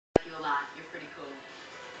a lot. You're pretty cool.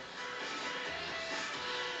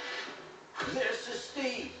 This is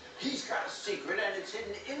Steve. He's got a secret, and it's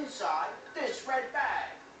hidden inside this red bag.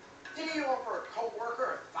 Did he offer a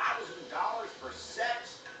coworker $1,000 for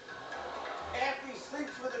sex? After he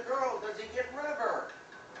sleeps with a girl, does he get rid of her?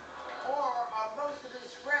 Or are most of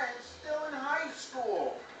his friends still in high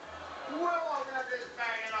school? We'll open up this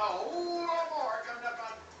bag and a whole lot more coming up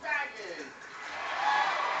on Baggage.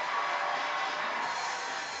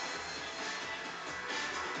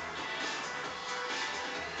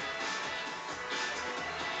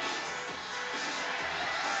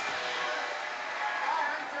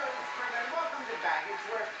 Baggage,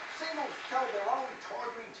 where singles tell their own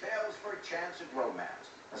tawdry tales for a chance at romance.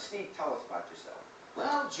 Now, Steve, tell us about yourself.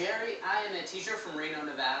 Well, Jerry, I am a teacher from Reno,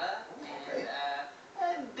 Nevada, Okay.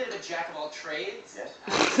 and a bit of a jack of all trades. Yes.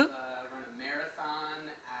 I run a marathon,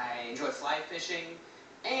 I enjoy fly fishing,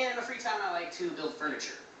 and in my free time I like to build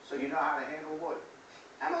furniture. So you know how to handle wood?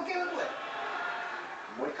 I'm okay with wood.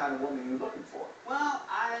 What kind of woman are you looking for? Well,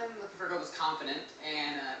 I'm looking for a girl who's confident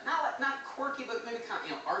and not quirky, but maybe kind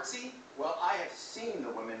of, artsy. Well, I have seen the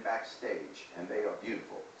women backstage, and they are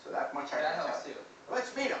beautiful. So that much I That can helps tell. too.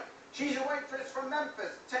 Let's meet them. She's a waitress from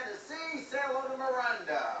Memphis, Tennessee. Say hello to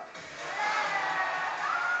Miranda.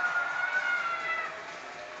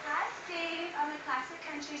 Hi, Steve. I'm a classic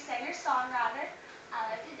country singer-songwriter. I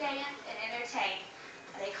love to dance and entertain.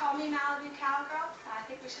 They call me Malibu Cowgirl, so I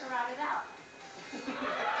think we should write it out.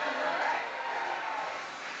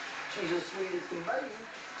 She's as sweet as can be.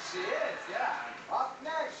 She is, yeah. Up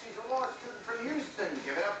next, she's a law student from Houston.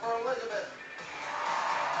 Give it up for Elizabeth.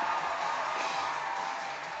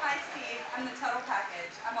 Hi, Steve. I'm the total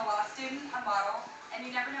package. I'm a law student, a model, and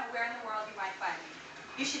you never know where in the world you might find me.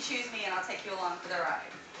 You should choose me, and I'll take you along for the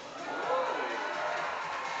ride.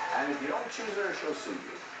 And if you don't choose her, she'll sue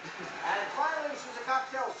you. And finally, she's a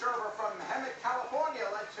cocktail server from Hemet, California.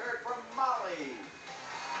 Let's hear it from Molly.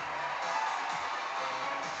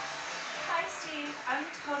 Hi, Steve. I'm the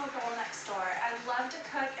total girl next door. I love to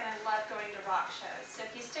cook, and I love going to rock shows. So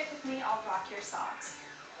if you stick with me, I'll rock your socks.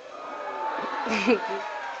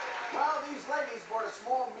 Well, these ladies bought a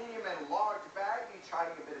small, medium, and large bag, each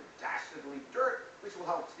hiding a bit of dastardly dirt, which will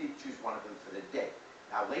help Steve choose one of them for the day.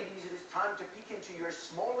 Now, ladies, it is time to peek into your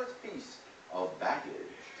smallest piece of baggage.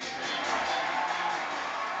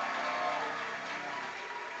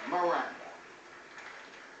 Miranda.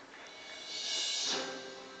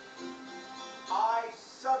 I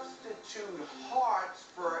substitute hearts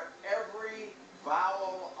for every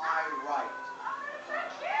vowel I write. Oh,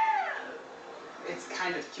 that's so cute! It's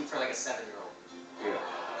kind of cute for like a 7-year-old. Yeah.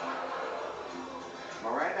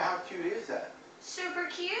 Miranda, how cute is that? Super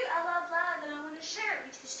cute. I love love, and I want to share it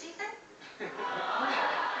with you, Stephen.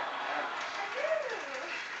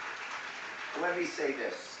 Let me say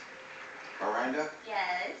this. Miranda,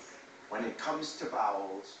 Yes? when it comes to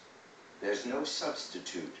vowels, there's no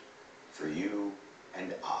substitute for you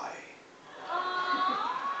and I. Aww.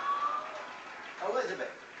 Elizabeth,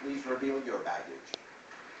 please reveal your baggage.